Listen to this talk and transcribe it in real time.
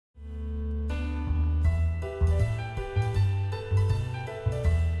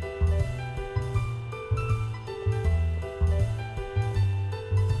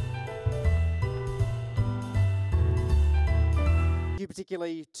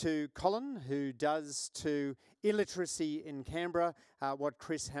particularly to Colin, who does to illiteracy in Canberra what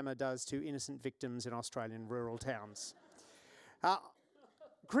Chris Hammer does to innocent victims in Australian rural towns.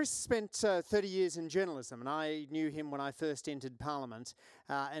 Chris spent 30 years in journalism, and I knew him when I first entered Parliament,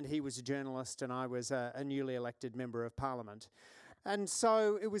 and he was a journalist and I was a newly elected Member of Parliament. And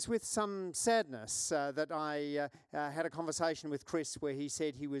so it was with some sadness that I had a conversation with Chris where he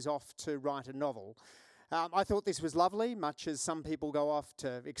said he was off to write a novel. I thought this was lovely, much as some people go off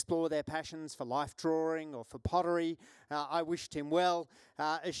to explore their passions for life drawing or for pottery. I wished him well,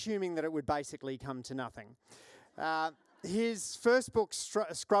 assuming that it would basically come to nothing. His first book,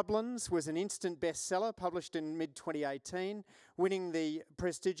 Scrublands, was an instant bestseller, published in mid-2018, winning the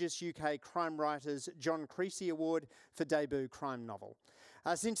prestigious UK Crime Writers John Creasy Award for debut crime novel.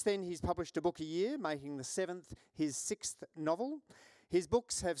 Since then, he's published a book a year, making the seventh his sixth novel. His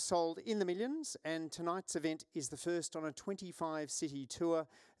books have sold in the millions, and tonight's event is the first on a 25-city tour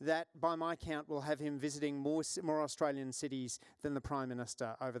that, by my count, will have him visiting more Australian cities than the Prime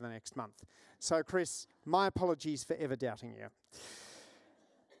Minister over the next month. So, Chris, my apologies for ever doubting you.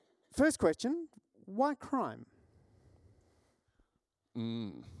 First question, why crime?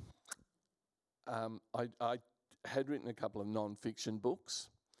 I had written a couple of non-fiction books,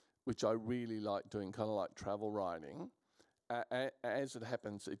 which I really like doing, kind of like travel writing. As it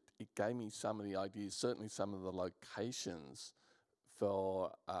happens, it gave me some of the ideas, certainly some of the locations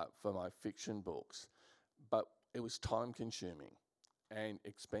for my fiction books, but it was time-consuming and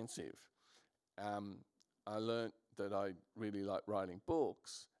expensive. I learnt that I really like writing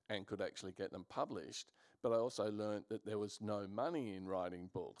books and could actually get them published, but I also learnt that there was no money in writing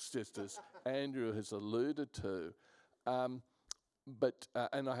books, just as Andrew has alluded to.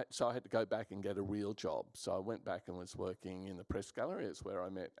 So I had to go back and get a real job. So I went back and was working in the press gallery. It's where I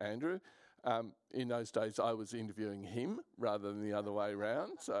met Andrew. In those days, I was interviewing him rather than the other way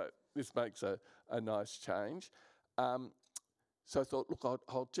around. So this makes a nice change. So I thought, look,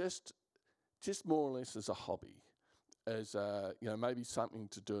 I'll just more or less as a hobby, as maybe something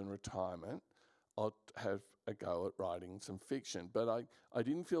to do in retirement. I'll have a go at writing some fiction, but I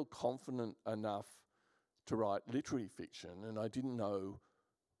didn't feel confident enough to write literary fiction, and I didn't know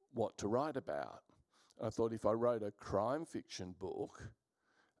what to write about. I thought if I wrote a crime fiction book,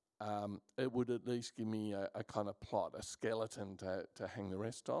 it would at least give me a kind of plot, a skeleton to hang the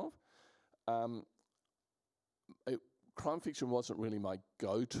rest of. Crime fiction wasn't really my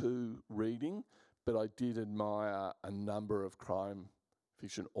go-to reading, but I did admire a number of crime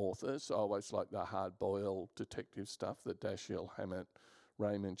fiction authors. I always liked the hard-boiled detective stuff, the Dashiell Hammett,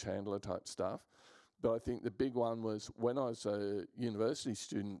 Raymond Chandler type stuff. But I think the big one was when I was a university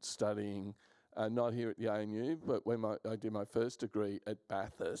student studying, not here at the ANU, but when I did my first degree at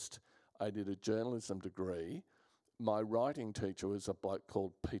Bathurst, I did a journalism degree. My writing teacher was a bloke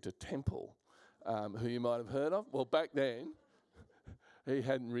called Peter Temple, who you might have heard of. Well, back then, he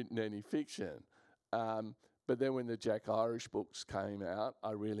hadn't written any fiction. But then when the Jack Irish books came out,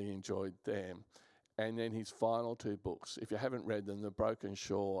 I really enjoyed them. And then his final two books, if you haven't read them, The Broken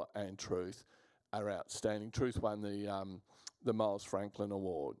Shore and Truth, are outstanding. Truth won the Miles Franklin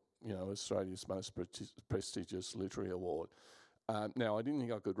Award, Australia's most prestigious literary award. Now, I didn't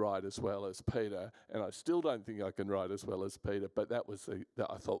think I could write as well as Peter, and I still don't think I can write as well as Peter, but that was that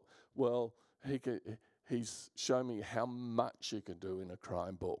I thought, well, he's shown me how much you can do in a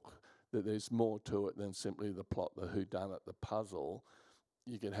crime book, that there's more to it than simply the plot, the whodunit, the puzzle.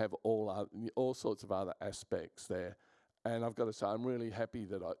 You can have all sorts of other aspects there. And I've got to say, I'm really happy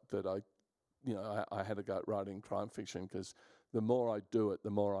that I had a go at writing crime fiction, because the more I do it, the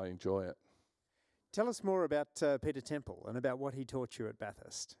more I enjoy it. Tell us more about Peter Temple and about what he taught you at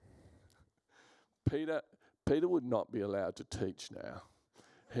Bathurst. Peter would not be allowed to teach now.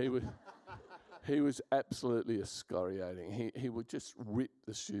 He was absolutely excoriating. He would just rip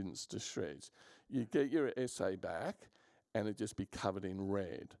the students to shreds. You'd get your essay back and it'd just be covered in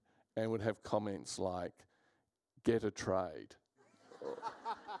red and would have comments like, "Get a trade,"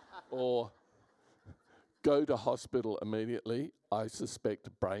 or "Go to hospital immediately, I suspect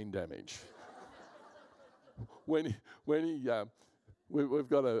brain damage." We've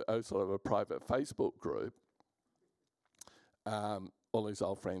got a sort of a private Facebook group, all these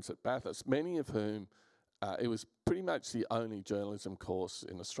old friends at Bathurst, many of whom, it was pretty much the only journalism course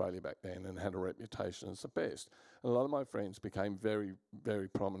in Australia back then and had a reputation as the best. And a lot of my friends became very, very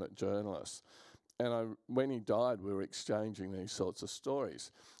prominent journalists. And when he died, we were exchanging these sorts of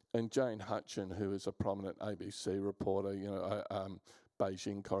stories. And Jane Hutchin, who is a prominent ABC reporter,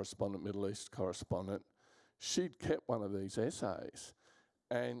 Beijing correspondent, Middle East correspondent, she'd kept one of these essays.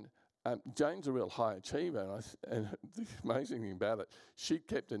 And Jane's a real high achiever, and the amazing thing about it, she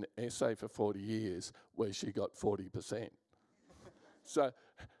kept an essay for 40 years where she got 40%. So,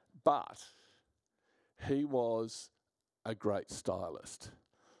 but he was a great stylist.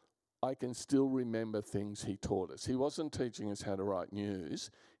 I can still remember things he taught us. He wasn't teaching us how to write news.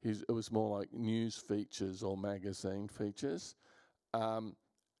 It was more like news features or magazine features.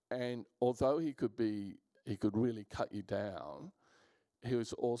 And although he could really cut you down, he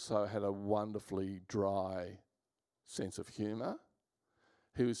also had a wonderfully dry sense of humour.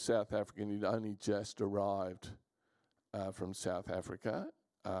 He was South African. He'd only just arrived from South Africa,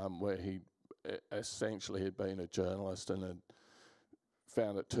 where he essentially had been a journalist and had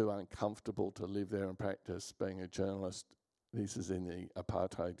found it too uncomfortable to live there and practice being a journalist. This is in the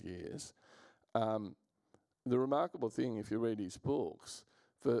apartheid years. The remarkable thing, if you read his books,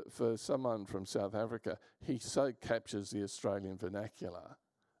 for someone from South Africa, he so captures the Australian vernacular.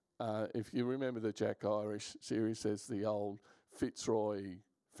 If you remember the Jack Irish series, there's the old Fitzroy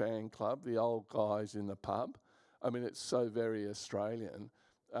fan club, the old guys in the pub. I mean, it's so very Australian,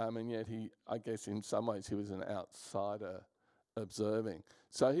 and yet I guess in some ways he was an outsider observing.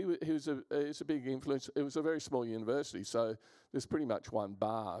 So he was a big influence. It was a very small university, so there's pretty much one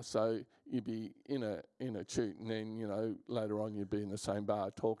bar. So you'd be in a shoot, and then later on you'd be in the same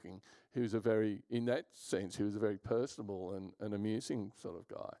bar talking. He was in that sense, he was a very personable and amusing sort of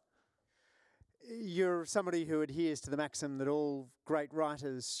guy. You're somebody who adheres to the maxim that all great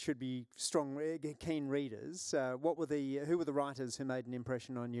writers should be strong, keen readers. Who were the writers who made an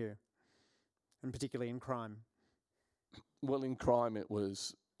impression on you, and particularly in crime? Well, in crime, it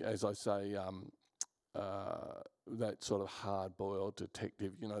was, as I say, that sort of hard-boiled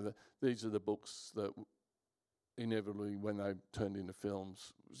detective. These are the books that inevitably, when they turned into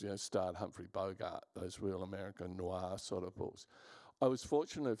films, starred Humphrey Bogart, those real American noir sort of books. I was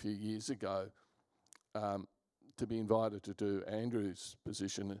fortunate a few years ago to be invited to do Andrew's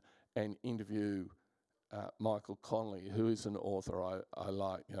position and interview Michael Connelly, who is an author I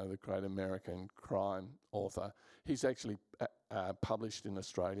like, the great American crime author. He's actually published in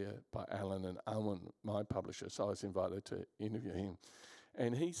Australia by Allen and Unwin, my publisher, so I was invited to interview him.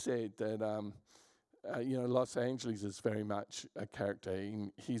 And he said that, Los Angeles is very much a character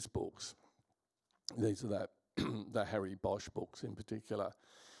in his books. These are the Harry Bosch books in particular.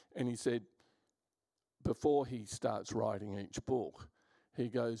 And he said, before he starts writing each book, he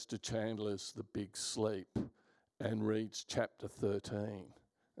goes to Chandler's The Big Sleep and reads chapter 13.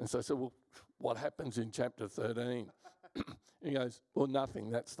 And so I said, well, what happens in chapter 13? He goes, well, nothing,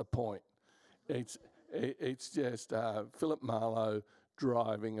 that's the point. It's just Philip Marlowe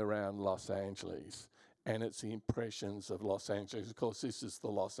driving around Los Angeles, and it's the impressions of Los Angeles. Of course, this is the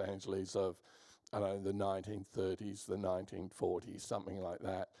Los Angeles of, the 1930s, the 1940s, something like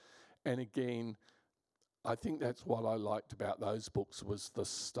that. And again, I think that's what I liked about those books was the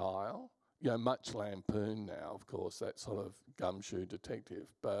style. Much lampoon now, of course, that sort of gumshoe detective.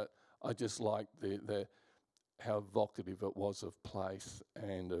 But I just liked the how evocative it was of place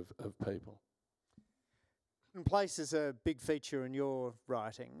and of people. And place is a big feature in your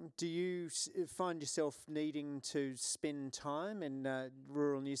writing. Do you find yourself needing to spend time in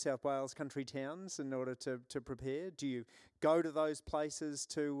rural New South Wales country towns in order to prepare? Do you go to those places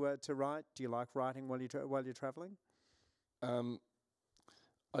to write? Do you like writing while you're travelling?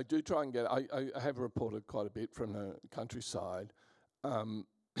 I do try and get. I have reported quite a bit from the countryside. Some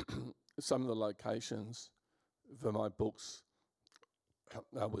of the locations for my books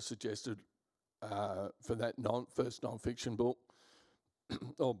were suggested for that first non-fiction book,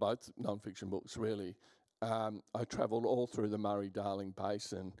 or both non-fiction books really. I travelled all through the Murray-Darling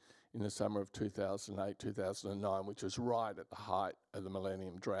Basin in the summer of 2008, 2009, which was right at the height of the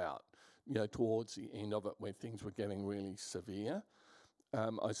Millennium Drought, towards the end of it where things were getting really severe.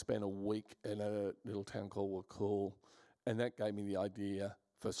 I spent a week in a little town called Wakul, and that gave me the idea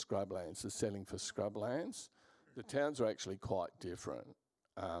for scrublands, the setting for scrublands. The towns are actually quite different.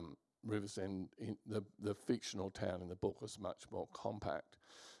 Riversend, the fictional town in the book was much more compact,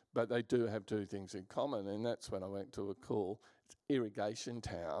 but they do have two things in common, and that's when I went to Wakul. It's irrigation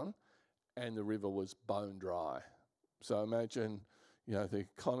town, and the river was bone dry. So imagine, the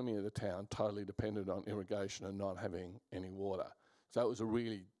economy of the town totally depended on irrigation and not having any water. So it was a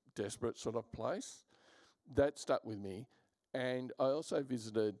really desperate sort of place. That stuck with me. And I also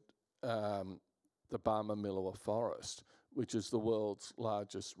visited the Barmah Forest, which is the world's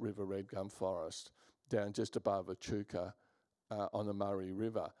largest river red gum forest, down just above Echuca on the Murray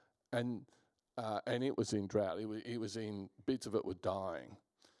River. And it was in drought. It was in, bits of it were dying.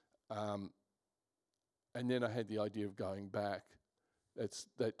 And then I had the idea of going back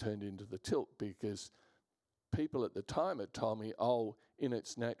that turned into the tilt, because people at the time had told me, oh, in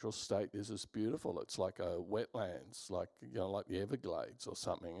its natural state, this is beautiful. It's like a wetlands, like the Everglades or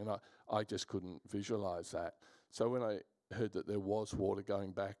something. And I just couldn't visualise that. So when I heard that there was water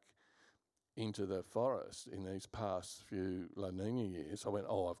going back into the forest in these past few La Nina years, I went,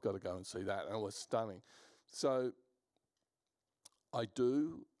 oh, I've got to go and see that. And it was stunning. So I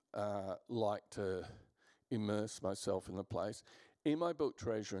do like to immerse myself in the place. In my book,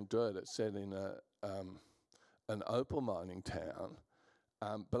 Treasure and Dirt, it's set in an opal mining town,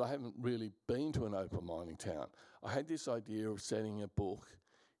 but I haven't really been to an opal mining town. I had this idea of setting a book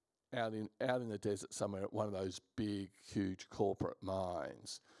out in the desert somewhere at one of those big, huge corporate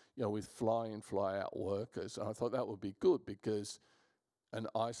mines, with fly-in, fly-out workers. And I thought that would be good, because an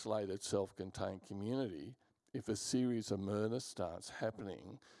isolated, self-contained community, if a series of murder starts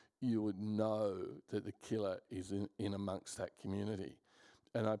happening, you would know that the killer is in amongst that community.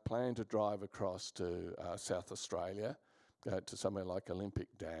 And I plan to drive across to South Australia, go to somewhere like Olympic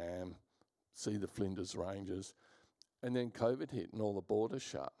Dam, see the Flinders Ranges, and then COVID hit and all the borders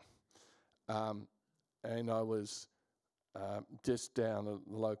shut. And I was just down at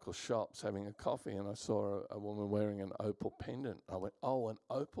the local shops having a coffee, and I saw a woman wearing an opal pendant. I went, oh, an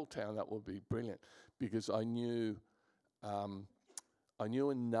opal town, that would be brilliant, because I knew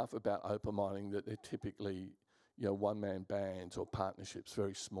enough about opal mining that they're typically one-man bands or partnerships,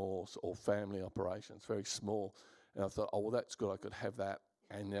 very small, or family operations, very small. And I thought, oh, well, that's good. I could have that,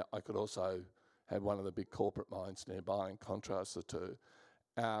 and I could also have one of the big corporate mines nearby and contrast the two.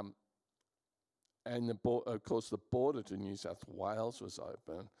 And of course, the border to New South Wales was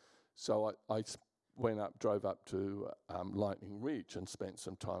open, so I drove up to Lightning Ridge and spent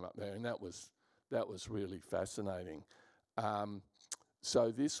some time up there, and that was really fascinating.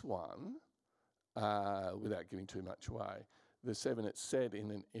 So this one, without giving too much away, the 7, it's set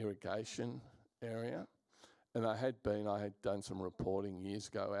in an irrigation area, and I had done some reporting years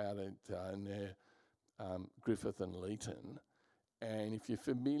ago out at near Griffith and Leeton. And if you're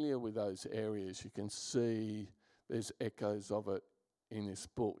familiar with those areas, you can see there's echoes of it in this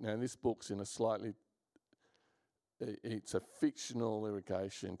book. Now, this book's in it's a fictional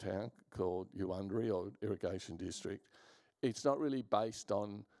irrigation town called Uwundari, or irrigation district. It's not really based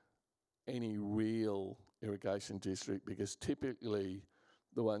on any real irrigation district, because typically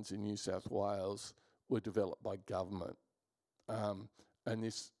the ones in New South Wales were developed by government. And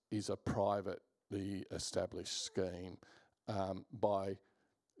this is a privately established scheme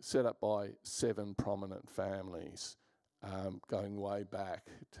set up by 7 prominent families, going way back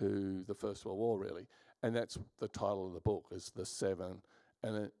to the First World War, really. And that's the title of the book, is The 7,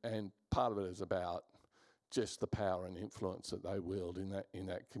 and part of it is about just the power and influence that they wield in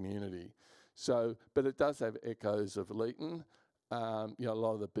that community. So, but it does have echoes of Leeton. A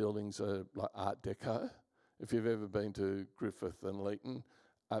lot of the buildings are like Art Deco. If you've ever been to Griffith and Leeton,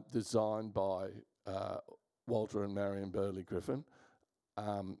 designed by Walter and Marion Burley Griffin,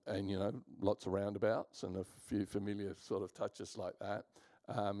 and lots of roundabouts and a few familiar sort of touches like that.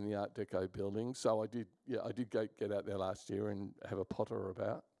 The Art Deco building. So I did get out there last year and have a potter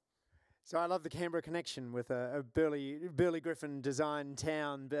about. So I love the Canberra connection with a Burley Griffin designed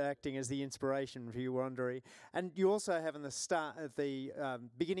town acting as the inspiration for Uwundari. And you also have in the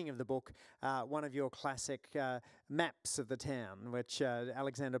beginning of the book, one of your classic maps of the town, which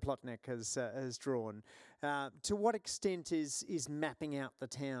Alexander Plotnick has drawn. To what extent is mapping out the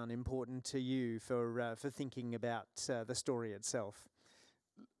town important to you for thinking about the story itself?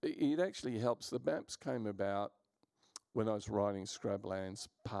 It actually helps. The maps came about when I was writing Scrublands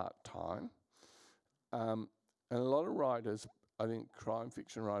part-time. And a lot of writers, I think crime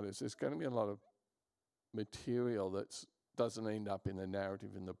fiction writers, there's going to be a lot of material that doesn't end up in the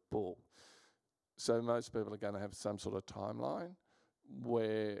narrative in the book. So most people are going to have some sort of timeline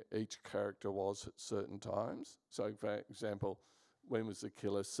where each character was at certain times. So for example, when was the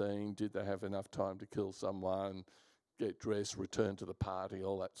killer seen? Did they have enough time to kill someone, get dressed, return to the party,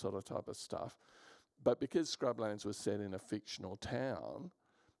 all that sort of type of stuff. But because Scrublands was set in a fictional town,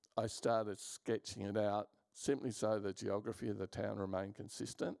 I started sketching it out simply so the geography of the town remained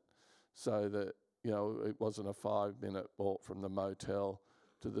consistent, so that it wasn't a 5-minute walk from the motel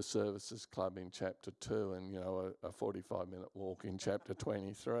to the services club in chapter 2 and a 45-minute walk in chapter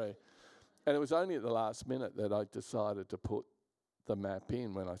 23. And it was only at the last minute that I decided to put the map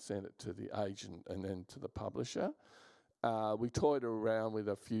in when I sent it to the agent and then to the publisher. We toyed around with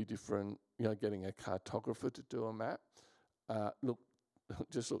a few different, getting a cartographer to do a map.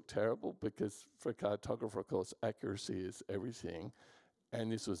 Just looked terrible, because for a cartographer, of course, accuracy is everything,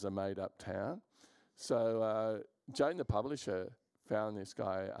 and this was a made-up town. So Jane, the publisher, found this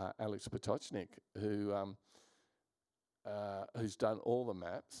guy, Alex Potocznik, who's done all the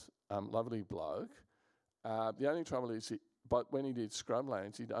maps. Lovely bloke. The only trouble is, but when he did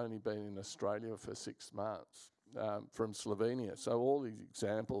Scrublands, he'd only been in Australia for 6 months from Slovenia. So all these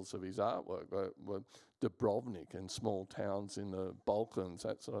examples of his artwork were Dubrovnik and small towns in the Balkans,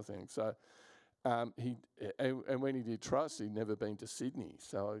 that sort of thing. So and when he did Trust, he'd never been to Sydney.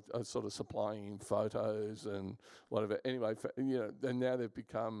 So I was sort of supplying him photos and whatever. Anyway, and now they've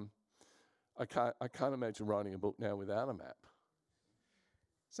become. I can't imagine writing a book now without a map.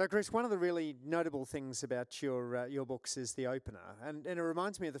 So, Chris, one of the really notable things about your books is the opener, and it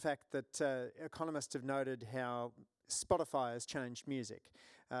reminds me of the fact that economists have noted how Spotify has changed music.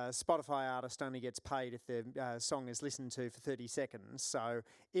 Spotify artist only gets paid if their song is listened to for 30 seconds, so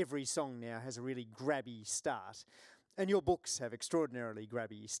every song now has a really grabby start. And your books have extraordinarily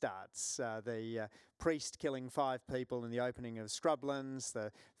grabby starts. The priest killing 5 people in the opening of Scrublands,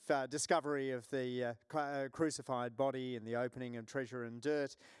 the discovery of the crucified body in the opening of Treasure and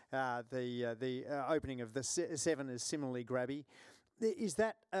Dirt, the opening of the Seven is similarly grabby. Is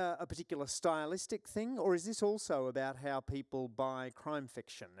that a particular stylistic thing, or is this also about how people buy crime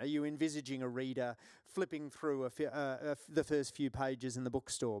fiction? Are you envisaging a reader flipping through the first few pages in the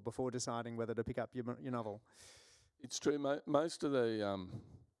bookstore before deciding whether to pick up your novel? It's true. Most of the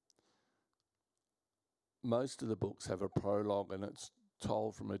books have a prologue, and it's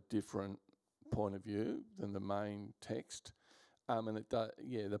told from a different point of view than the main text. And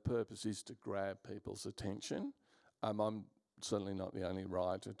the purpose is to grab people's attention. I'm certainly not the only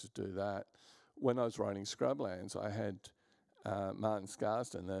writer to do that. When I was writing Scrublands, I had Martin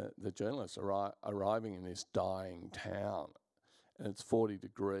Scarsden, the journalist, arriving in this dying town, and it's 40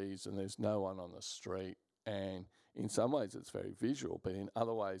 degrees, and there's no one on the street, and in some ways it's very visual, but in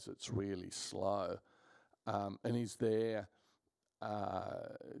other ways it's really slow. And he's there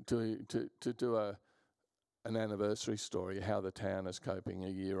to do an anniversary story, how the town is coping a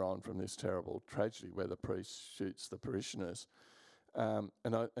year on from this terrible tragedy where the priest shoots the parishioners. I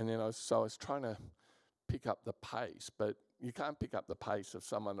was trying to pick up the pace, but you can't pick up the pace of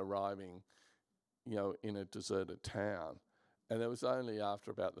someone arriving, in a deserted town. And it was only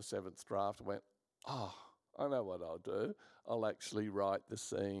after about the 7th draft I went, I know what I'll do. I'll actually write the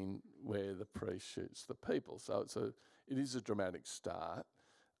scene where the priest shoots the people. So it is a dramatic start.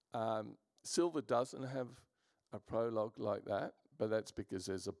 Silver doesn't have a prologue like that, but that's because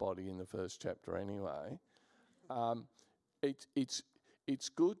there's a body in the first chapter anyway. It's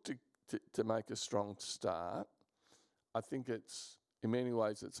good to make a strong start. I think in many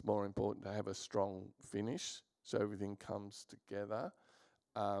ways it's more important to have a strong finish, so everything comes together.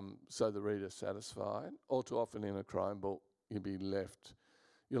 So the reader's satisfied. All too often in a crime book,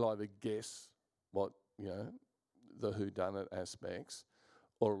 you'll either guess what, the whodunit aspects,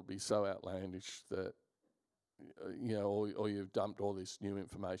 or it'll be so outlandish that, or you've dumped all this new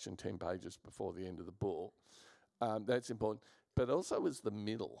information 10 pages before the end of the book. That's important. But also is the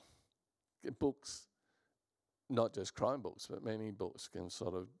middle. Books, not just crime books, but many books can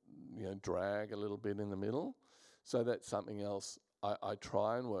sort of, drag a little bit in the middle. So that's something else I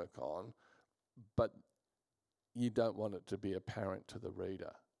try and work on, but you don't want it to be apparent to the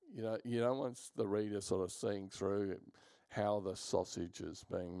reader. You don't want the reader sort of seeing through how the sausage is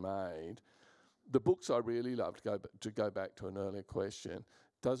being made. The books I really love, to go back to an earlier question,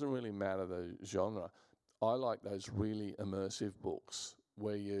 doesn't really matter the genre. I like those really immersive books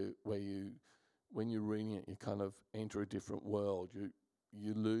where when you're reading it, you kind of enter a different world.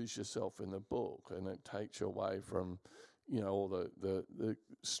 You lose yourself in the book, and it takes you away from all the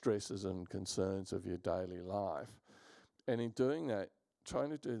stresses and concerns of your daily life. And in doing that, trying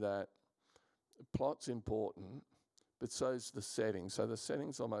to do that, plot's important, but so's the setting. So the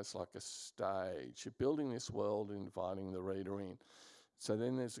setting's almost like a stage. You're building this world and inviting the reader in. So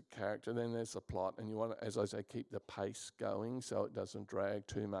then there's a character, then there's a plot, and you want to, as I say, keep the pace going so it doesn't drag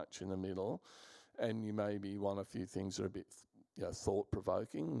too much in the middle. And you maybe want a few things that are a bit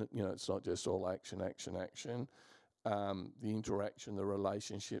thought-provoking. It's not just all action. The interaction, the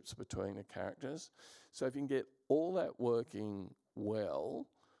relationships between the characters. So if you can get all that working well,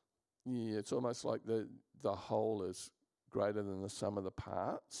 it's almost like the whole is greater than the sum of the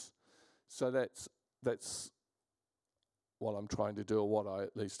parts. So that's what I'm trying to do, or what I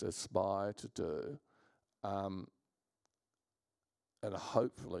at least aspire to do. And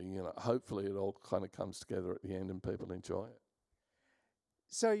hopefully it all kind of comes together at the end and people enjoy it.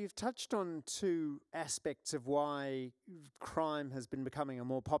 So you've touched on 2 aspects of why crime has been becoming a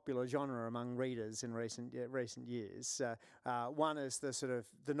more popular genre among readers in recent years. One is the sort of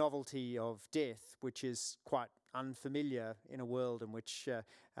the novelty of death, which is quite unfamiliar in a world in which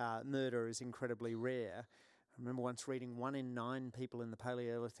murder is incredibly rare. I remember once reading 1 in 9 people in the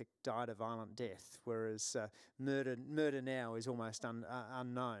Paleolithic died a violent death, whereas murder now is almost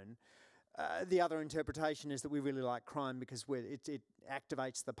unknown. The other interpretation is that we really like crime because it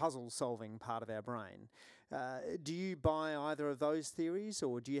activates the puzzle-solving part of our brain. Do you buy either of those theories,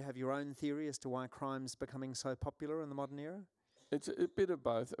 or do you have your own theory as to why crime's becoming so popular in the modern era? It's a bit of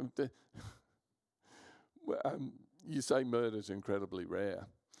both. You say murder's incredibly rare.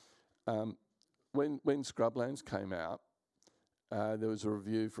 When Scrublands came out, there was a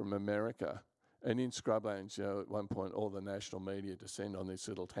review from America. And in Scrublands, at one point, all the national media descend on this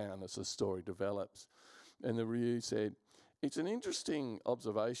little town as the story develops. And the review said, it's an interesting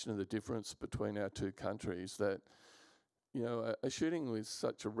observation of the difference between our two countries that, a shooting with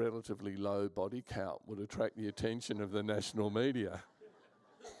such a relatively low body count would attract the attention of the national media.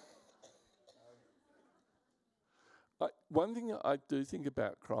 One thing I do think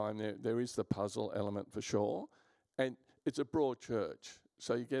about crime, there is the puzzle element for sure, and it's a broad church.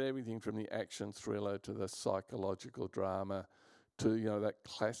 So you get everything from the action thriller to the psychological drama to, that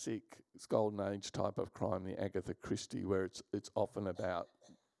classic golden age type of crime, the Agatha Christie, where it's often about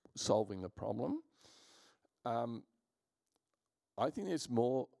solving the problem. I think there's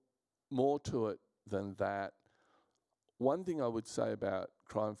more to it than that. One thing I would say about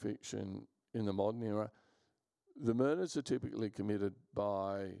crime fiction in the modern era, the murders are typically committed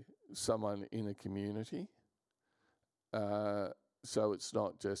by someone in a community. So it's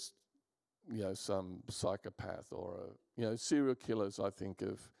not just, some psychopath or serial killers. I think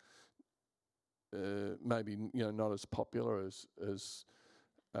of maybe not as popular as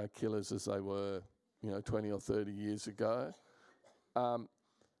killers as they were 20 or 30 years ago. And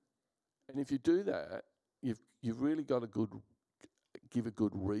if you do that, you've really got to give a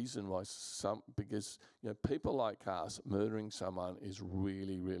good reason why because people like us, murdering someone is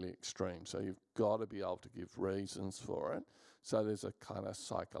really, really extreme. So you've got to be able to give reasons for it. So there's a kind of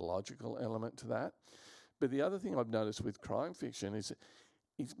psychological element to that. But the other thing I've noticed with crime fiction is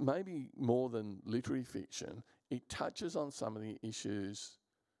it's maybe more than literary fiction. It touches on some of the issues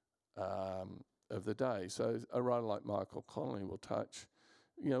of the day. So a writer like Michael Connelly will touch,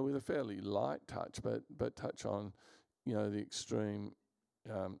 with a fairly light touch, but touch on, the extreme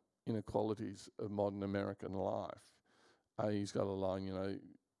inequalities of modern American life. He's got a line,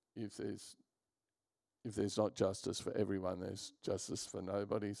 if there's not justice for everyone, there's justice for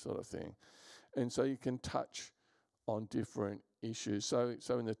nobody, sort of thing. And so you can touch on different issues. So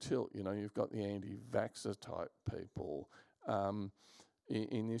in the Tilt, you've got the anti-vaxxer type people.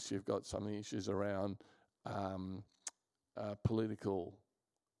 In this, you've got some of the issues around political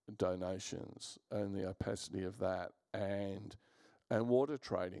donations and the opacity of that, and water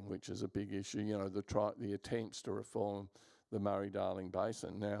trading, which is a big issue. The attempts to reform the Murray-Darling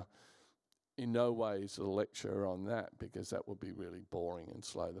Basin. Now, in no way is it a lecture on that, because that would be really boring and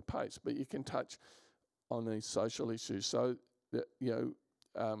slow the pace. But you can touch on these social issues. So,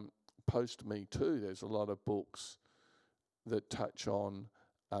 post Me Too, there's a lot of books that touch on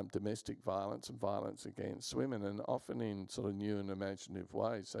domestic violence and violence against women, and often in sort of new and imaginative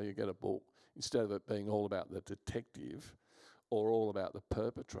ways. So you get a book, instead of it being all about the detective or all about the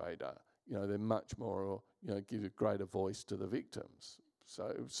perpetrator, they're much more, give a greater voice to the victims.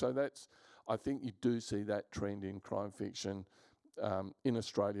 So that's, I think you do see that trend in crime fiction in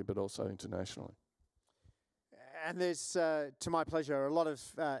Australia, but also internationally. And there's, to my pleasure, a lot of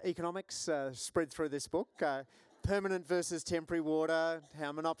economics spread through this book. Permanent versus temporary water,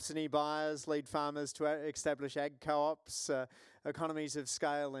 how monopsony buyers lead farmers to establish ag co-ops, economies of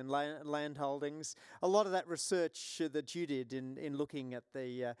scale in land holdings. A lot of that research that you did in looking at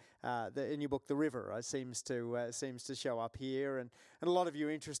the in your book, The River, seems to show up here, and a lot of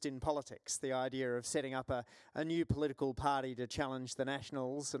your interest in politics, the idea of setting up a new political party to challenge the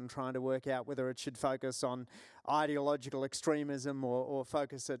Nationals and trying to work out whether it should focus on ideological extremism or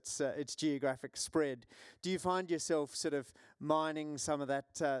focus its geographic spread. Do you find yourself sort of mining some of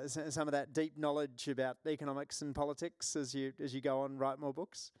that deep knowledge about economics and politics as you go on, write more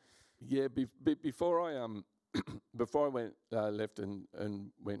books? Yeah, before I went left and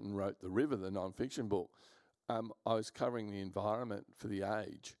went and wrote The River, the non-fiction book, I was covering the environment for The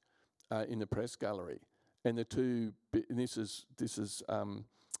Age in the press gallery, and this is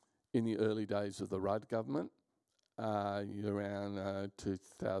in the early days of the Rudd government, around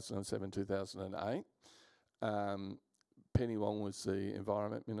 2007, 2008. Penny Wong was the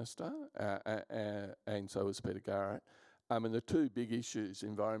Environment Minister, and so was Peter Garrett. And the two big issues,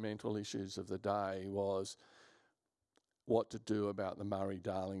 environmental issues of the day, was what to do about the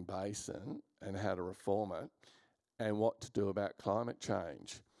Murray-Darling Basin and how to reform it, and what to do about climate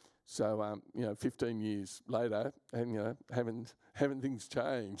change. So, 15 years later, and, haven't things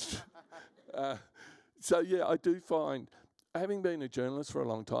changed? I do find, having been a journalist for a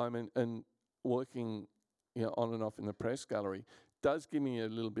long time and working, on and off in the press gallery, does give me a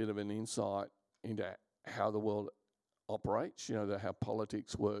little bit of an insight into how the world operates, how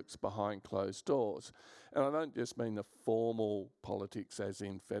politics works behind closed doors. And I don't just mean the formal politics as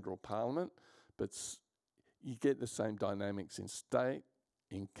in federal parliament, but you get the same dynamics in state,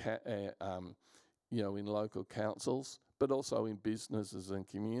 in local councils, but also in businesses and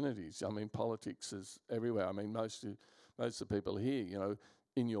communities. I mean, politics is everywhere. I mean, most of the people here,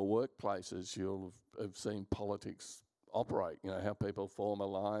 in your workplaces, you'll have seen politics operate, how people form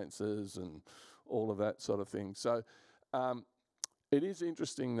alliances and all of that sort of thing. So it is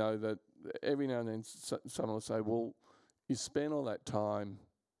interesting, though, that every now and then someone will say, well, you spend all that time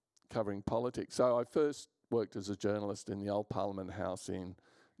covering politics. So I first worked as a journalist in the old Parliament House in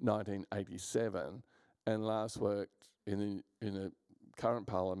 1987 and last worked in the current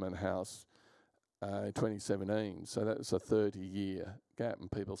Parliament House 2017. So that was a 30-year gap. And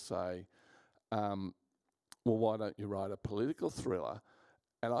people say, well, why don't you write a political thriller?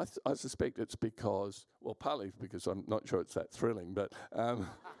 And I suspect it's because, well, partly because I'm not sure it's that thrilling, but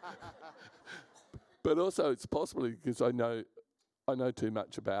but also it's possibly because I know too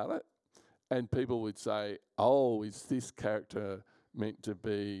much about it. And people would say, oh, is this character meant to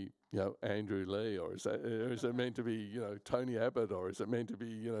be, Andrew Lee, or is it meant to be, Tony Abbott, or is it meant to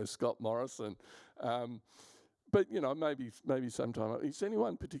be, Scott Morrison? But maybe sometime. Is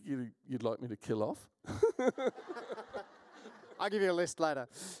anyone particularly you'd like me to kill off? I'll give you a list later.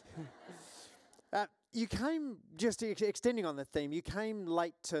 You came, just extending on the theme, you came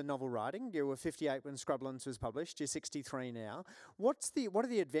late to novel writing. You were 58 when Scrublands was published. You're 63 now. What are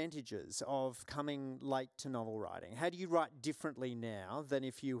the advantages of coming late to novel writing? How do you write differently now than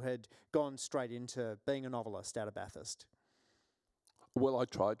if you had gone straight into being a novelist out of Bathurst? Well, I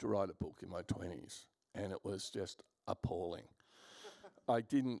tried to write a book in my 20s, and it was just appalling. I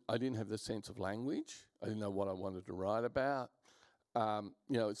didn't have the sense of language. I didn't know what I wanted to write about.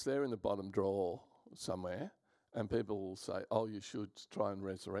 It's there in the bottom drawer somewhere, and people will say, oh, you should try and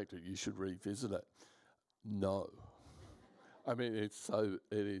resurrect it, you should revisit it. No. I mean, it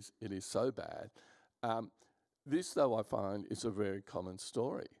is so bad. This, though, I find is a very common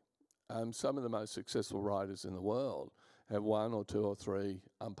story. Some of the most successful writers in the world have one or two or three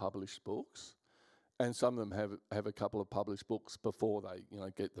unpublished books, and some of them have a couple of published books before they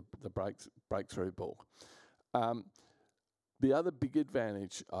get the breakthrough book. The other big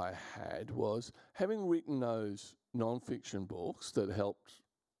advantage I had was having written those non-fiction books that helped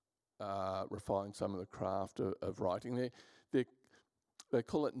refine some of the craft of writing. They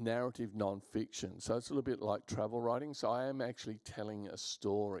call it narrative non-fiction, so it's a little bit like travel writing. So I am actually telling a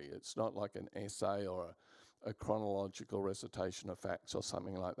story. It's not like an essay or a chronological recitation of facts or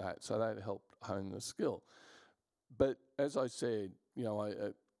something like that. So that helped hone the skill. But as I said,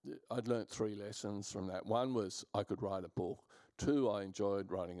 I'd learnt 3 lessons from that. One was I could write a book. 2, I enjoyed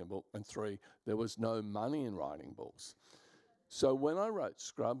writing a book. And 3, there was no money in writing books. So when I wrote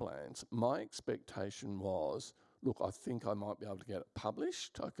Scrublands, my expectation was, look, I think I might be able to get it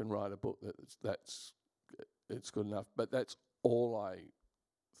published. I can write a book it's good enough. But that's all I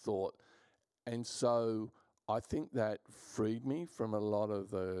thought. And so I think that freed me from a lot of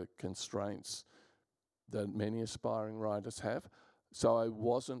the constraints that many aspiring writers have. So I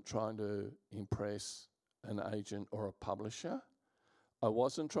wasn't trying to impress an agent or a publisher. I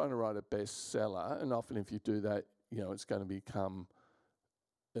wasn't trying to write a bestseller, and often if you do that, it's going to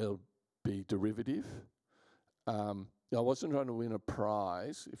it'll be derivative. I wasn't trying to win a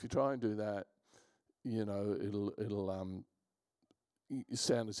prize. If you try and do that, it'll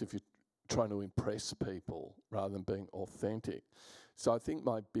sound as if you're trying to impress people rather than being authentic. So I think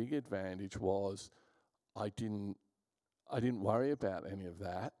my big advantage was I didn't worry about any of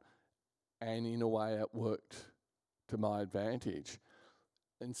that, and in a way it worked to my advantage.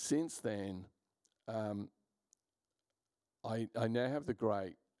 And since then, I now have the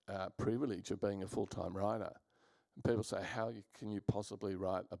great privilege of being a full-time writer. And people say, how can you possibly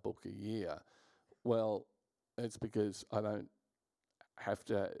write a book a year? Well, it's because I don't have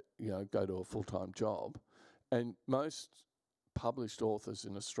to, go to a full-time job. And most published authors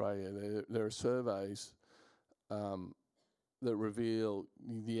in Australia, there are surveys that reveal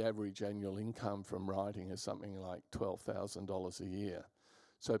the average annual income from writing is something like $12,000 a year.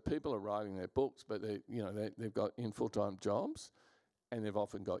 So people are writing their books, but they've got full-time jobs, and they've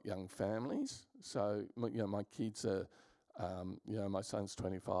often got young families. So my kids are My son's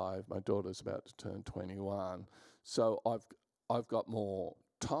 25, my daughter's about to turn 21. So I've got more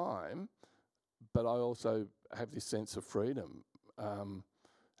time, but I also have this sense of freedom.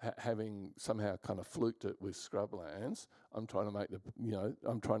 Having somehow kind of fluked it with Scrublands, I'm trying to make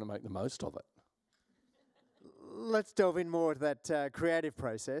the most of it. Let's delve in more to that creative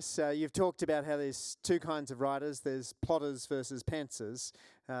process. You've talked about how there's two kinds of writers. There's plotters versus pantsers,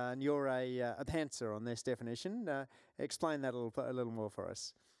 and you're a pantser on this definition. Explain that a little more for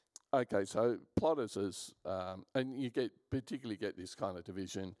us. Okay, so plotters is, and you particularly get this kind of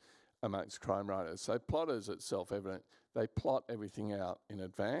division amongst crime writers. So plotters, it's self-evident. They plot everything out in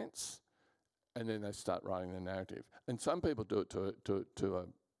advance, and then they start writing the narrative. And some people do it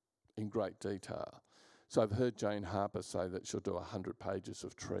in great detail. So I've heard Jane Harper say that she'll do 100 pages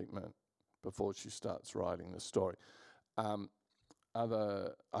of treatment before she starts writing the story. I've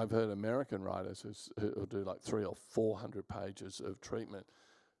heard American writers who do like 300 or 400 pages of treatment.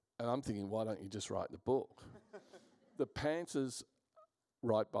 And I'm thinking, why don't you just write the book? The pantsers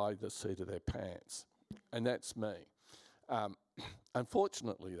write by the seat of their pants. And that's me.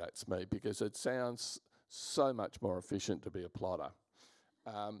 Unfortunately, that's me, because it sounds so much more efficient to be a plotter.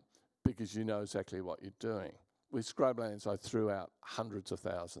 Because you know exactly what you're doing. With Scrublands, I threw out hundreds of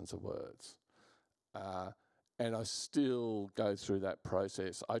thousands of words. And I still go through that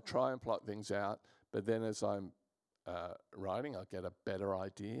process. I try and plot things out, but then as I'm writing, I get a better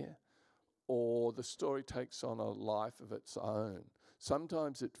idea. Or the story takes on a life of its own.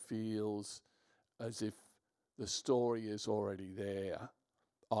 Sometimes it feels as if the story is already there.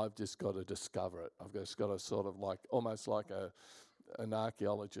 I've just got to discover it. I've just got to sort of almost like an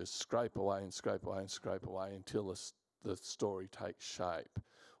archaeologist scrape away and scrape away and scrape away until the story takes shape,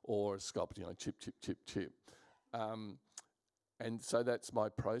 or a sculptor, chip, chip, chip, chip. And so that's my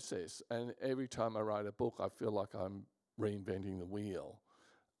process. And every time I write a book, I feel like I'm reinventing the wheel.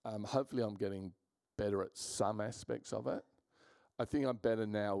 Hopefully I'm getting better at some aspects of it. I think I'm better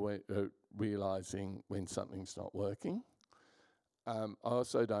now realising when something's not working. I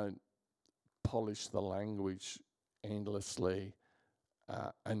also don't polish the language endlessly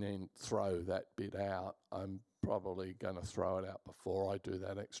and then throw that bit out. I'm probably going to throw it out before I do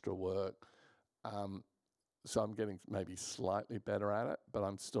that extra work. So I'm getting maybe slightly better at it, but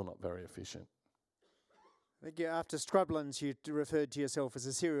I'm still not very efficient. I think after Scrublands, you referred to yourself as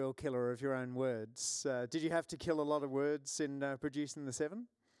a serial killer of your own words. Did you have to kill a lot of words in producing the 7?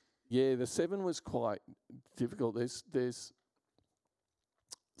 Yeah, the 7 was quite difficult. There's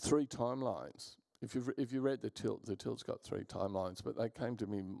 3 timelines. If you read the Tilt's got 3 timelines, but they came to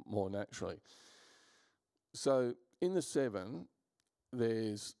me more naturally. So in the 7,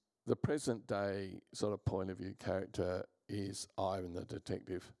 there's the present day sort of point of view character is Ivan the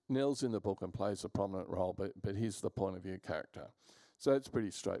detective. Nell's in the book and plays a prominent role, but he's the point of view character. So it's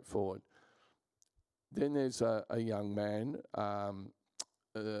pretty straightforward. Then there's a young man,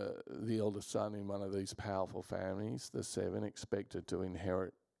 the eldest son in one of these powerful families, the 7, expected to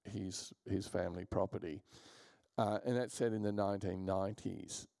inherit his family property. And that's set in the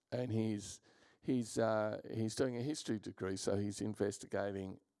 1990s. And he's doing a history degree, so he's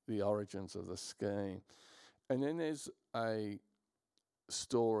investigating the origins of the scheme. And then there's a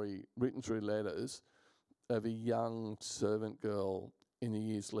story written through letters of a young servant girl in the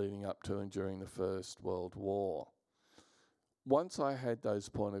years leading up to and during the First World War. Once I had those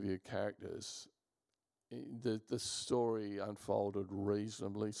point of view characters, the story unfolded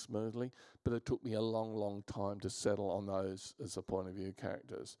reasonably smoothly, but it took me a long, long time to settle on those as the point of view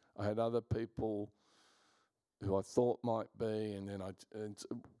characters. I had other people who I thought might be, and then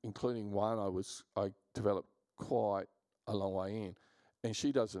including one I developed quite a long way in, and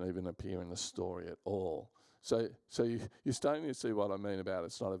she doesn't even appear in the story at all. So you're starting to see what I mean about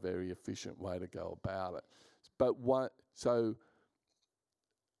it's not a very efficient way to go about it. But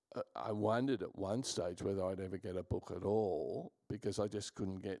I wondered at one stage whether I'd ever get a book at all, because I just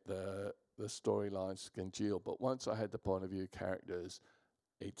couldn't get the storylines to congeal. But once I had the point of view characters,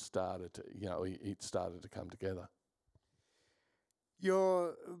 it started to come together.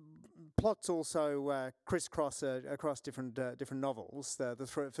 Your plots also crisscross across different novels.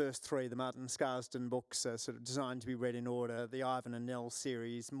 The first 3, the Martin Scarsden books, are sort of designed to be read in order. The Ivan and Nell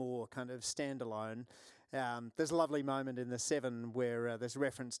series, more kind of standalone. There's a lovely moment in the 7 where there's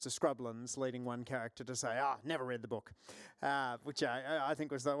reference to Scrublands, leading one character to say, never read the book, which I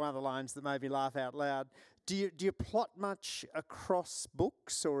think was one of the lines that made me laugh out loud. Do you plot much across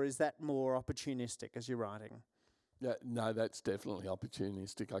books, or is that more opportunistic as you're writing? Yeah, no, that's definitely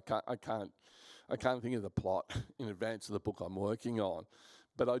opportunistic. I can't think of the plot in advance of the book I'm working on,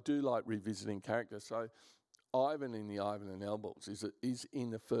 but I do like revisiting characters. So Ivan in the Ivan and Elle books is in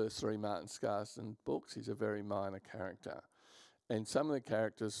the first 3 Martin Scarsden books. He's a very minor character. And some of the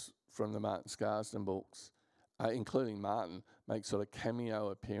characters from the Martin Scarsden books, including Martin, make sort of cameo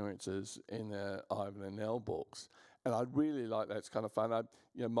appearances in the Ivan and Elle books. And I really like that. It's kind of fun.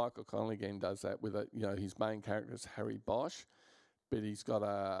 Michael Connelly again does that with his main character is Harry Bosch, but he's got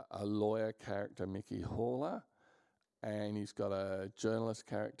a lawyer character, Mickey Haller, and he's got a journalist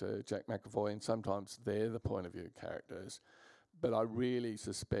character, Jack McAvoy, and sometimes they're the point of view characters. But I really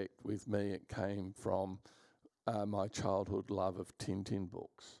suspect with me it came from my childhood love of Tintin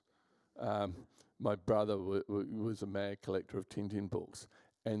books. My brother was a mad collector of Tintin books,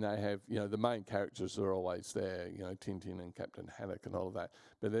 and they have, the main characters are always there, Tintin and Captain Haddock and all of that.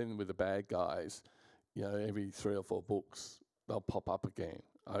 But then with the bad guys, every 3 or 4 books, they'll pop up again.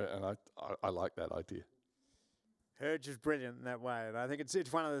 I like that idea. Herge is brilliant in that way, and I think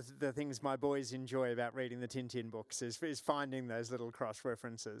it's one of the things my boys enjoy about reading the Tintin books is finding those little cross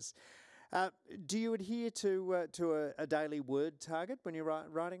references. Do you adhere to a daily word target when you're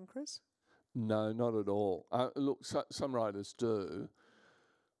writing, Chris? No, not at all. Look, some writers do,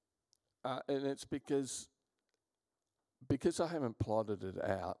 and it's because I haven't plotted it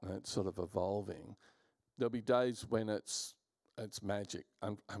out and it's sort of evolving. There'll be days when it's magic,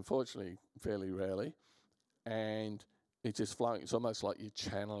 unfortunately, fairly rarely. And it's just flowing. It's almost like you're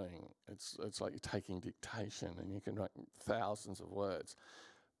channeling. It's like you're taking dictation, and you can write thousands of words.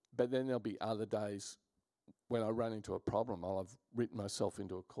 But then there'll be other days when I run into a problem. I'll have written myself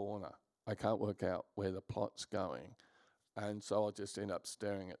into a corner. I can't work out where the plot's going, and so I'll just end up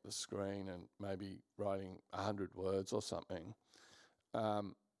staring at the screen and maybe writing 100 words or something.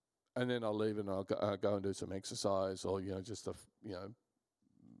 And then I'll leave it and I'll go and do some exercise or just the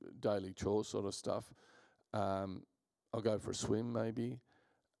daily chore sort of stuff. I'll go for a swim maybe,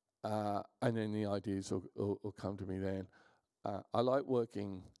 and then the ideas will come to me then. I like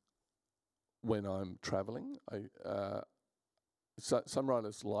working when I'm travelling. Some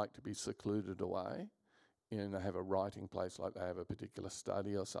writers like to be secluded away, and they have a writing place, like they have a particular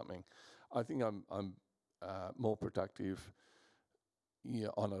study or something. I think I'm more productive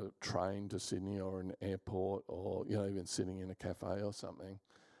on a train to Sydney or an airport or even sitting in a cafe or something.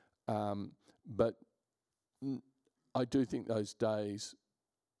 But I do think those days,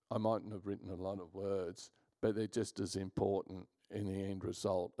 I mightn't have written a lot of words, but they're just as important in the end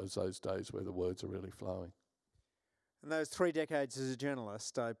result as those days where the words are really flowing. And those 3 decades as a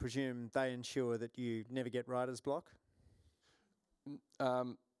journalist, I presume they ensure that you never get writer's block?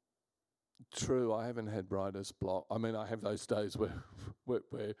 True, I haven't had writer's block. I mean, I have those days where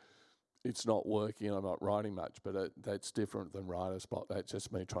it's not working and I'm not writing much, but that's different than writer's block. That's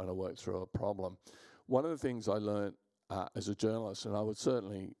just me trying to work through a problem. One of the things I learned as a journalist, and I would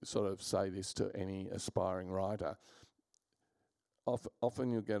certainly sort of say this to any aspiring writer,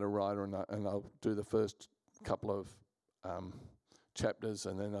 often you'll get a writer and they'll do the first couple of chapters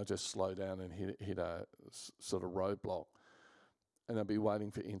and then they'll just slow down and hit a sort of roadblock and they'll be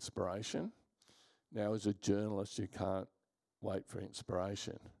waiting for inspiration. Now, as a journalist, you can't wait for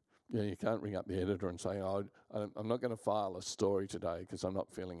inspiration. You can't ring up the editor and say, I'm not going to file a story today because I'm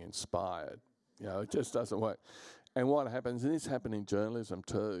not feeling inspired. It just doesn't work. And what happens, and this happened in journalism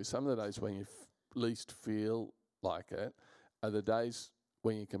too, some of the days when you least feel like it are the days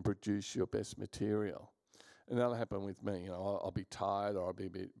when you can produce your best material. And that'll happen with me. I'll be tired or I'll be a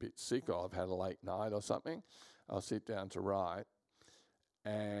bit sick or I've had a late night or something. I'll sit down to write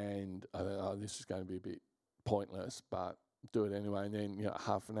and I think, this is going to be a bit pointless, but do it anyway. And then,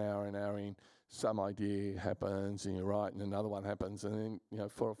 half an hour in, some idea happens and you write and another one happens. And then,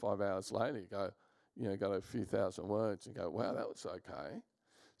 4 or 5 hours later, you go, got a few thousand words and go, wow, that was okay.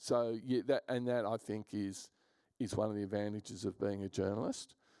 So, that I think is one of the advantages of being a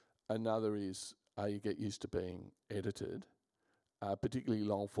journalist. Another is you get used to being edited. Particularly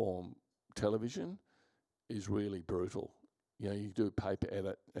long-form television is really brutal. You do a paper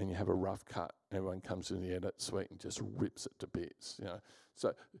edit and you have a rough cut. Everyone comes in the edit suite and just rips it to bits.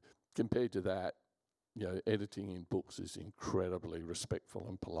 So compared to that, editing in books is incredibly respectful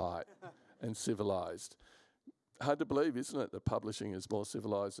and polite and civilised. Hard to believe, isn't it, that publishing is more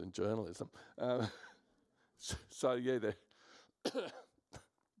civilised than journalism?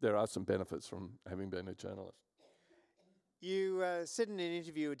 There are some benefits from having been a journalist. You said in an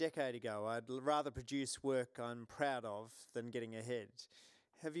interview a decade ago, I'd rather produce work I'm proud of than getting ahead.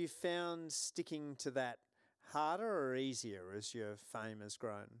 Have you found sticking to that harder or easier as your fame has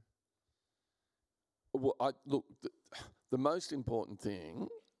grown? Well, the most important thing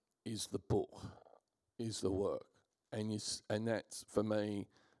is the book, is the work. And that's, for me,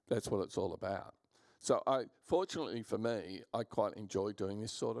 that's what it's all about. So fortunately for me, I quite enjoy doing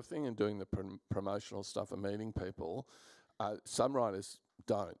this sort of thing and doing the promotional stuff and meeting people. Some writers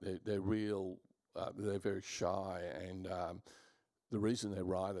don't. They're real. They're very shy, and the reason they're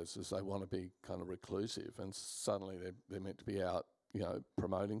writers is they want to be kind of reclusive, and suddenly they're meant to be out,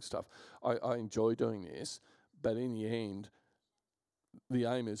 promoting stuff. I enjoy doing this, but in the end, the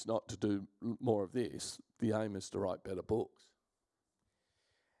aim is not to do more of this. The aim is to write better books.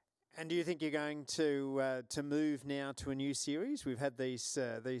 And do you think you're going to move now to a new series? We've had these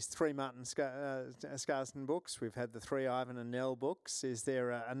 3 Martin Scarsden books. We've had the 3 Ivan and Nell books. Is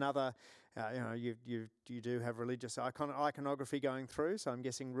there another? You do have religious iconography going through, so I'm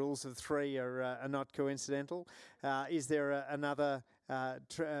guessing Rules of 3 are not coincidental. Is there another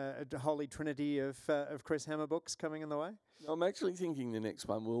Holy Trinity of Chris Hammer books coming in the way? I'm actually thinking the next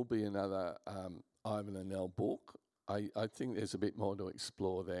one will be another Ivan and Nell book. I think there's a bit more to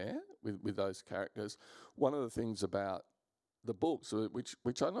explore there with those characters. One of the things about the books,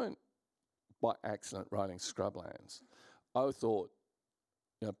 which I learned by accident writing Scrublands, I thought,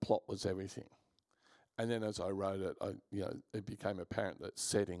 plot was everything. And then as I wrote it, it became apparent that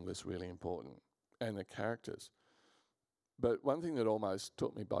setting was really important and the characters. But one thing that almost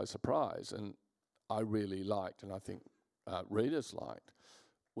took me by surprise, and I really liked, and I think readers liked,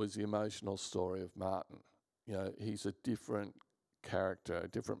 was the emotional story of Martin. He's a different character, a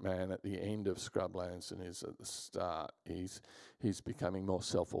different man at the end of Scrublands than he is at the start. He's becoming more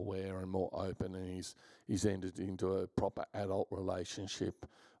self-aware and more open, and he's entered into a proper adult relationship,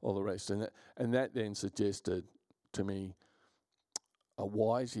 all the rest. And that then suggested to me,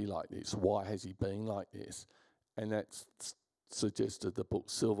 why is he like this? Why has he been like this? And that suggested the book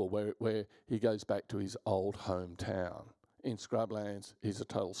Silver, where he goes back to his old hometown. In Scrublands, he's a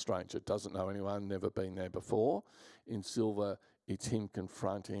total stranger, doesn't know anyone, never been there before. In Silver, it's him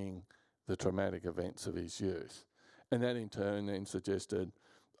confronting the traumatic events of his youth. And that in turn then suggested,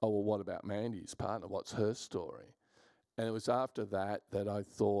 what about Mandy's partner? What's her story? And it was after that I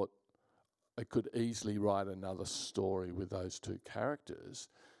thought I could easily write another story with those 2 characters,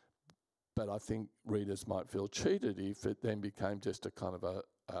 but I think readers might feel cheated if it then became just a kind of a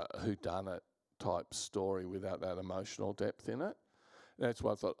whodunit type story without that emotional depth in it. And that's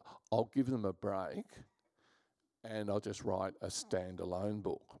why I thought I'll give them a break and I'll just write a standalone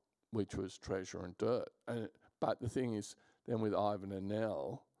book, which was Treasure and Dirt. But the thing is, then with Ivan and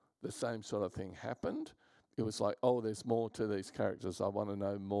Nell, the same sort of thing happened. It was like, there's more to these characters. I want to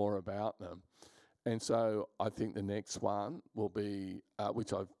know more about them. And so I think the next one will be,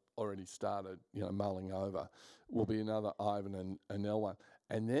 which I've already started, mulling over, will be another Ivan and Nell one.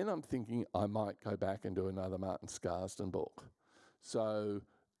 And then I'm thinking I might go back and do another Martin Scarsden book. So,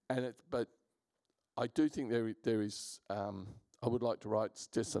 but I do think there is. I would like to write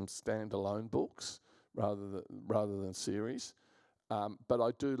just some standalone books rather than series. But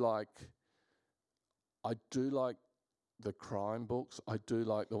I do like the crime books. I do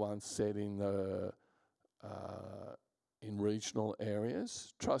like the ones set in the in regional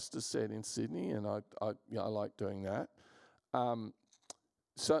areas. Trust is set in Sydney, and I like doing that.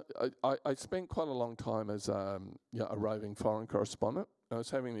 So I spent quite a long time as a roving foreign correspondent. I was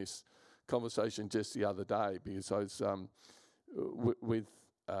having this conversation just the other day because I was with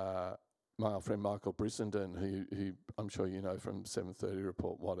my old friend Michael Brissenden, who I'm sure you know from 7:30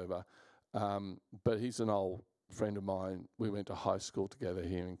 Report, whatever. But he's an old friend of mine. We went to high school together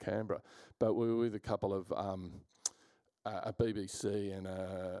here in Canberra. But we were with a couple of a BBC and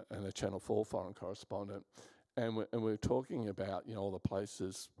a Channel 4 foreign correspondent. And we were talking about all the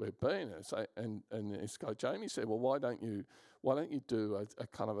places we've been, and this guy Jamie said, well, why don't you do a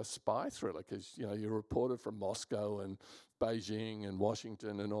kind of a spy thriller? Because you're reported from Moscow and Beijing and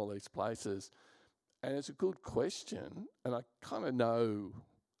Washington and all these places, and it's a good question, and I kind of know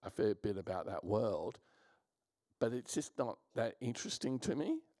a fair bit about that world, but it's just not that interesting to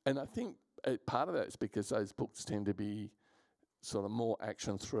me. And I think part of that is because those books tend to be sort of more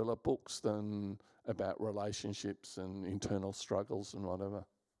action thriller books than about relationships and internal struggles and whatever.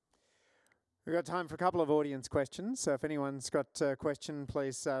 We've got time for a couple of audience questions. So if anyone's got a question,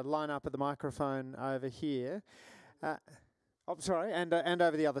 please line up at the microphone over here. And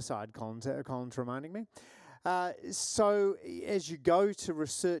over the other side, Colin's reminding me. So as you go to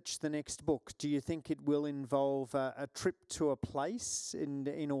research the next book, do you think it will involve a trip to a place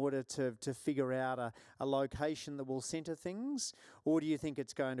in order to figure out a location that will centre things? Or do you think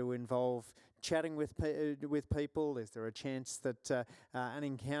it's going to involve chatting with people? Is there a chance that an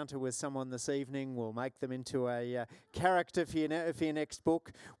encounter with someone this evening will make them into a character for your next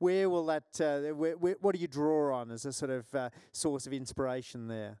book? Where will that? What do you draw on as a sort of source of inspiration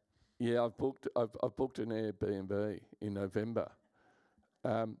there? Yeah, I've booked an Airbnb in November.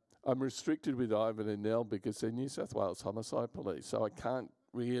 I'm restricted with Ivan and Nell because they're New South Wales Homicide Police, so I can't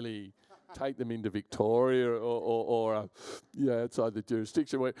really take them into Victoria or outside the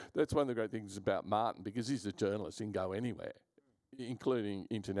jurisdiction. That's one of the great things about Martin, because he's a journalist, he can go anywhere, including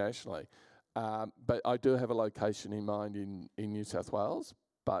internationally. But I do have a location in mind in New South Wales,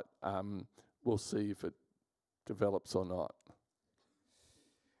 but we'll see if it develops or not.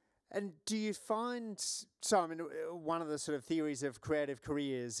 And do you find, so I mean, one of the sort of theories of creative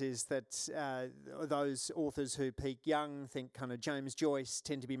careers is that those authors who peak young think kind of James Joyce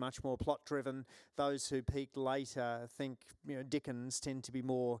tend to be much more plot driven. Those who peak later think, Dickens tend to be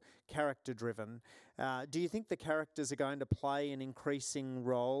more character driven. Do you think the characters are going to play an increasing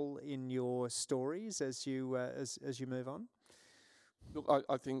role in your stories as you move on? Look,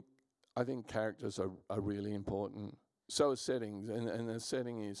 I think characters are really important. So are settings, and the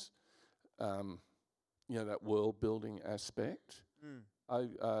setting is, that world building aspect.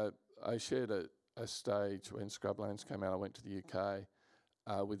 I shared a stage when Scrublands came out. I went to the UK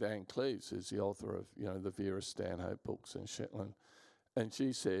with Anne Cleeves, who's the author of the Vera Stanhope books and Shetland, and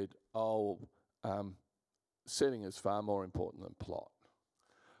she said, setting is far more important than plot.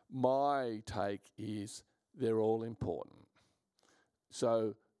 My take is they're all important.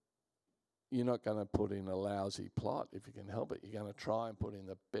 So you're not going to put in a lousy plot if you can help it. You're going to try and put in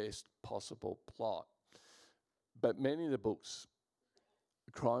the best possible plot. But many of the books,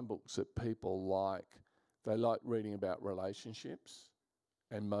 crime books that people like, they like reading about relationships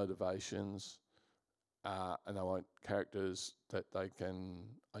and motivations, and they want characters that they can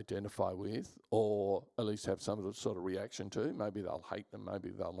identify with, or at least have some sort of reaction to. Maybe they'll hate them,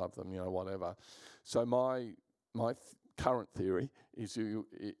 maybe they'll love them, whatever. So my current theory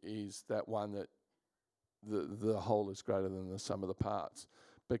is that one that the whole is greater than the sum of the parts.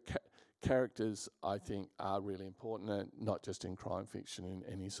 But characters, I think, are really important, and not just in crime fiction, in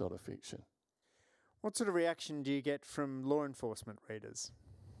any sort of fiction. What sort of reaction do you get from law enforcement readers?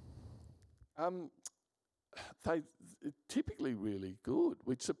 They typically really good,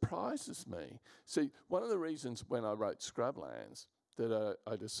 which surprises me. See, one of the reasons when I wrote Scrublands that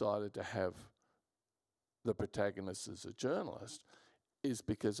I decided to have the protagonist as a journalist is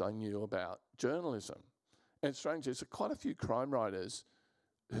because I knew about journalism. And strange, there's quite a few crime writers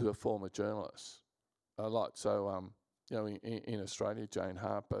who are former journalists. A lot. So, in Australia, Jane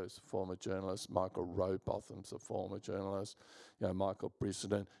Harper's a former journalist. Michael Rowbotham's a former journalist. Michael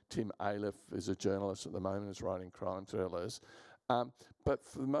Brissenden. Tim Aleph is a journalist at the moment, is writing crime thrillers. But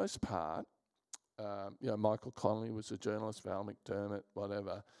for the most part, Michael Connolly was a journalist, Val McDermott,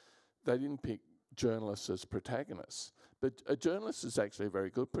 whatever. They didn't pick journalists as protagonists. But a journalist is actually a very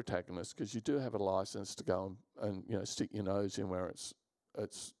good protagonist, because you do have a license to go and stick your nose in where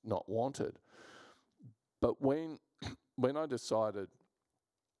it's not wanted. But when I decided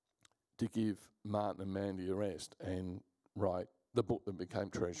to give Martin and Mandy a rest and write the book that became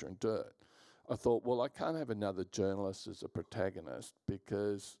Treasure and Dirt, I thought, well, I can't have another journalist as a protagonist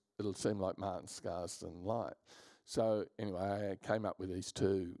because it'll seem like Martin Scarsden Light. So anyway, I came up with these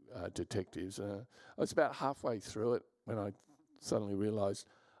two detectives. I was about halfway through it when I suddenly realised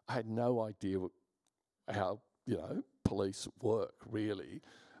I had no idea how police work really,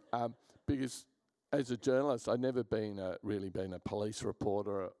 because as a journalist, I'd never really been a police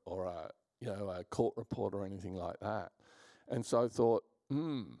reporter or a court reporter or anything like that. And so I thought,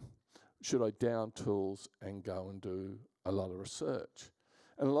 should I down tools and go and do a lot of research?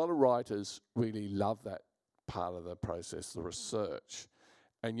 And a lot of writers really love that part of the process, the research.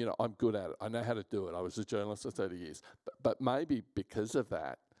 And, I'm good at it. I know how to do it. I was a journalist for 30 years. But maybe because of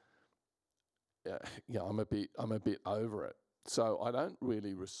that, I'm a bit over it. So I don't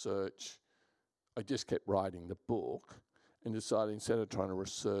really research. I just kept writing the book and decided, instead of trying to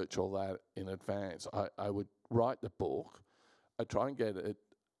research all that in advance, I would write the book. I'd try and get it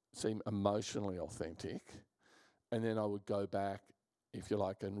seem emotionally authentic. And then I would go back, if you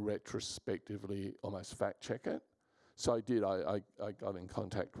like, and retrospectively almost fact check it. So I did. I got in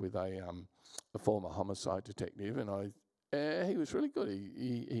contact with a former homicide detective, and he was really good.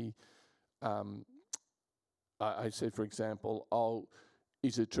 I said, for example,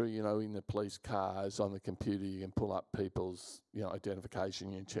 is it true, in the police cars on the computer you can pull up people's,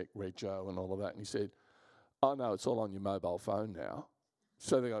 identification, you can check Rego and all of that? And he said, oh no, it's all on your mobile phone now.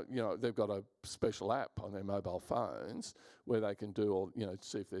 So they've got a special app on their mobile phones where they can do all,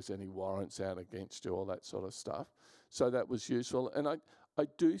 see if there's any warrants out against you, all that sort of stuff. So that was useful. And I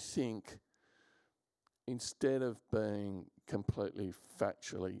do think, instead of being completely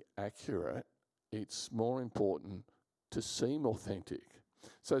factually accurate, it's more important to seem authentic.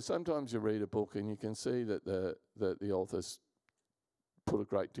 So sometimes you read a book and you can see that the authors put a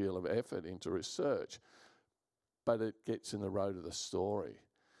great deal of effort into research, but it gets in the road of the story.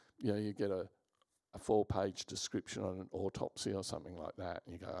 You know, you get a 4-page description on an autopsy or something like that,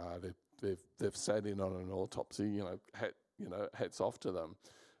 and you go, they've sat in on an autopsy. You know, hats off to them.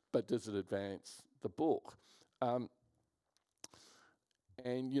 But does it advance the book? And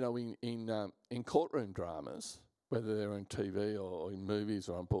you know, in courtroom dramas, whether they're on TV or in movies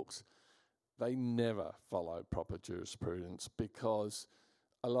or on books, they never follow proper jurisprudence because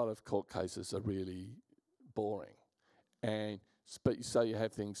a lot of court cases are really boring. But so you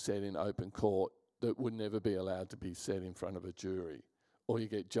have things said in open court that would never be allowed to be said in front of a jury, or you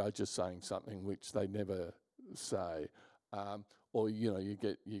get judges saying something which they never say, or you know, you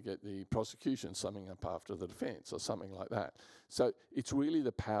get the prosecution summing up after the defence or something like that. So it's really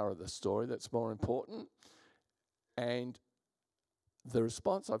the power of the story that's more important. And the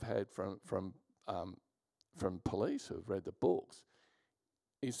response I've had from police who've read the books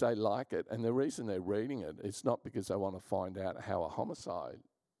is they like it, and the reason they're reading it is not because they want to find out how a homicide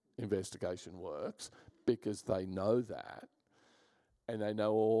investigation works, because they know that, and they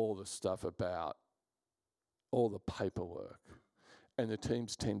know all the stuff about all the paperwork. And the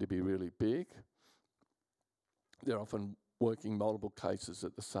teams tend to be really big. They're often working multiple cases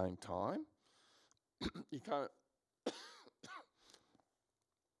at the same time. You can't excuse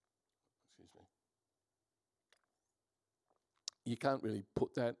me. You can't really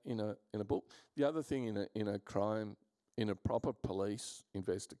put that in a book. The other thing in a crime, in a proper police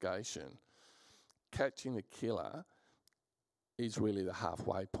investigation, catching the killer is really the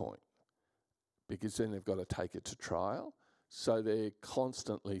halfway point, because then they've got to take it to trial. So they're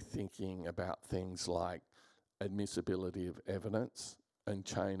constantly thinking about things like admissibility of evidence and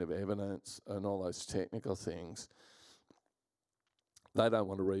chain of evidence and all those technical things. They don't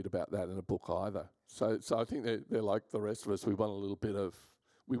want to read about that in a book either. So I think they're like the rest of us. We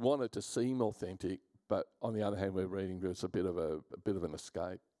want it to seem authentic, but on the other hand, we're reading there's a bit of an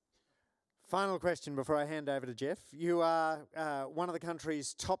escape. Final question before I hand over to Jeff. You are one of the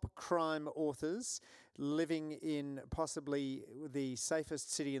country's top crime authors, living in possibly the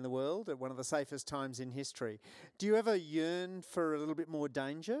safest city in the world at one of the safest times in history. Do you ever yearn for a little bit more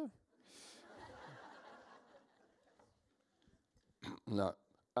danger? No.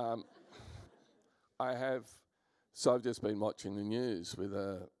 I have. So I've just been watching the news with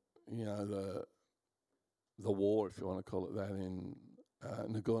the war, if you want to call it that, in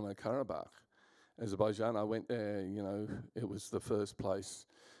Nagorno-Karabakh, Azerbaijan. I went there, you know, it was the first place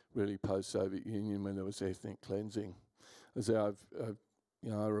really post-Soviet Union when there was ethnic cleansing. So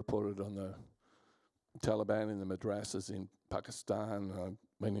I reported on the Taliban in the madrasas in Pakistan. I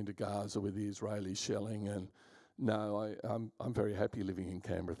went into Gaza with the Israeli shelling, and no, I'm very happy living in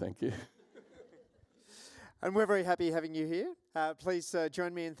Canberra, thank you. And we're very happy having you here. Please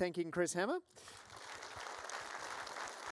join me in thanking Chris Hammer.